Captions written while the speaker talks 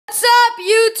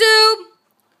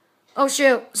Oh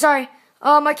shoot, sorry.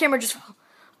 My camera just fell.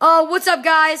 What's up,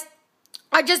 guys?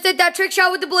 I just did that trick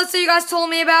shot with the Ballista you guys told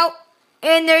me about.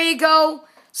 And there you go.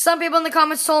 Some people in the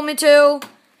comments told me to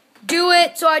do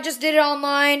it, so I just did it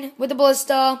online with the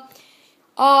Ballista.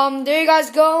 There you guys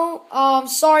go.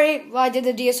 Sorry I did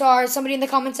the DSR. Somebody in the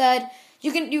comments said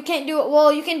you can't do it.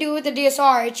 Well, you can do it with the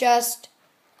DSR. It's just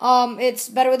it's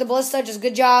better with the Ballista. Just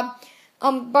good job.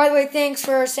 By the way, thanks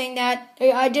for saying that.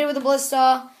 I did it with the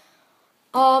Ballista.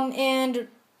 Yeah,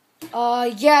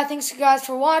 thanks you guys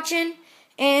for watching.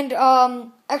 And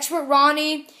Expert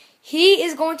Ronnie, he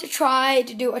is going to try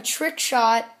to do a trick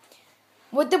shot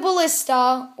with the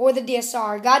Ballista or the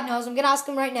DSR. God knows. I'm gonna ask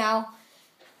him right now.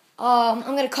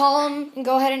 I'm gonna call him and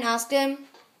go ahead and ask him.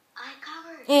 I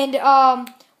covered. And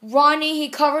Ronnie, he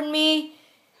covered me.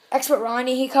 Expert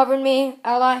Ronnie, he covered me.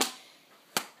 Ally.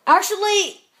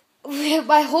 Actually,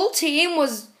 my whole team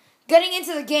was getting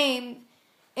into the game,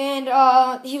 and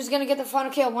he was gonna get the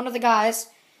final kill, one of the guys.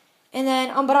 And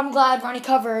then, but I'm glad Ronnie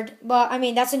covered. But I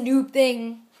mean, that's a noob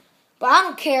thing. But I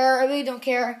don't care. I really don't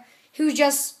care. He was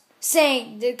just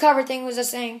saying, the cover thing was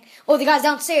just saying, oh, the guy's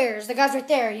downstairs, the guy's right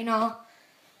there, you know.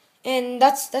 And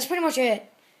that's pretty much it.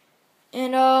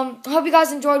 And I hope you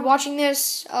guys enjoyed watching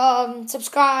this.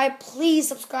 Subscribe, please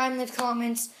subscribe and leave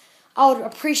comments. I would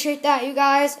appreciate that, you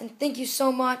guys, and thank you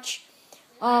so much.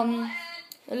 What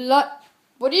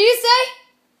did you say?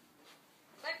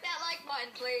 Click that like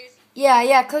button, please.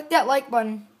 Yeah, click that like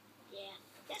button. Yeah,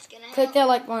 that's gonna help. Click that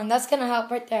like button. That's gonna help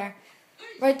right there.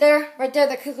 Right there,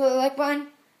 that click the like button.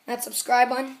 That subscribe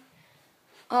button.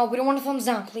 We don't want a thumbs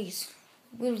down, please.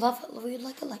 We'd like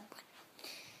a like button.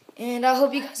 And I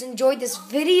hope you guys enjoyed this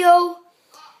video.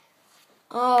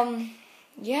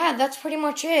 Yeah, that's pretty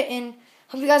much it. And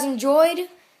hope you guys enjoyed.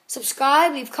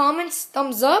 Subscribe, leave comments,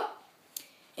 thumbs up.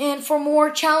 And for more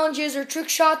challenges or trick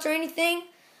shots or anything,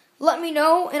 let me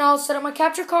know, and I'll set up my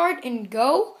capture card and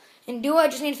go and do it. I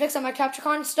just need to fix up my capture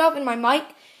card and stuff and my mic,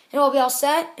 and it'll be all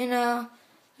set. And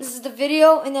this is the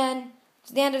video, and then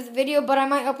it's the end of the video. But I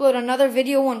might upload another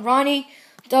video when Ronnie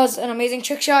does an amazing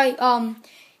trick shot.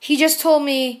 He just told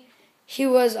me he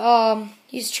was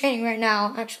he's training right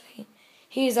now. Actually,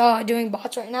 he's doing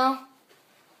bots right now.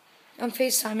 I'm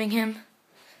FaceTiming him,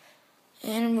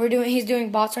 and he's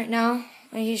doing bots right now.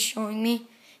 And he's showing me.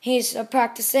 He's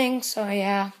practicing. So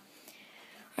yeah.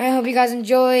 I hope you guys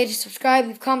enjoyed. Subscribe,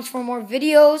 leave comments for more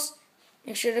videos.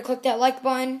 Make sure to click that like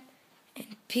button.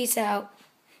 And peace out.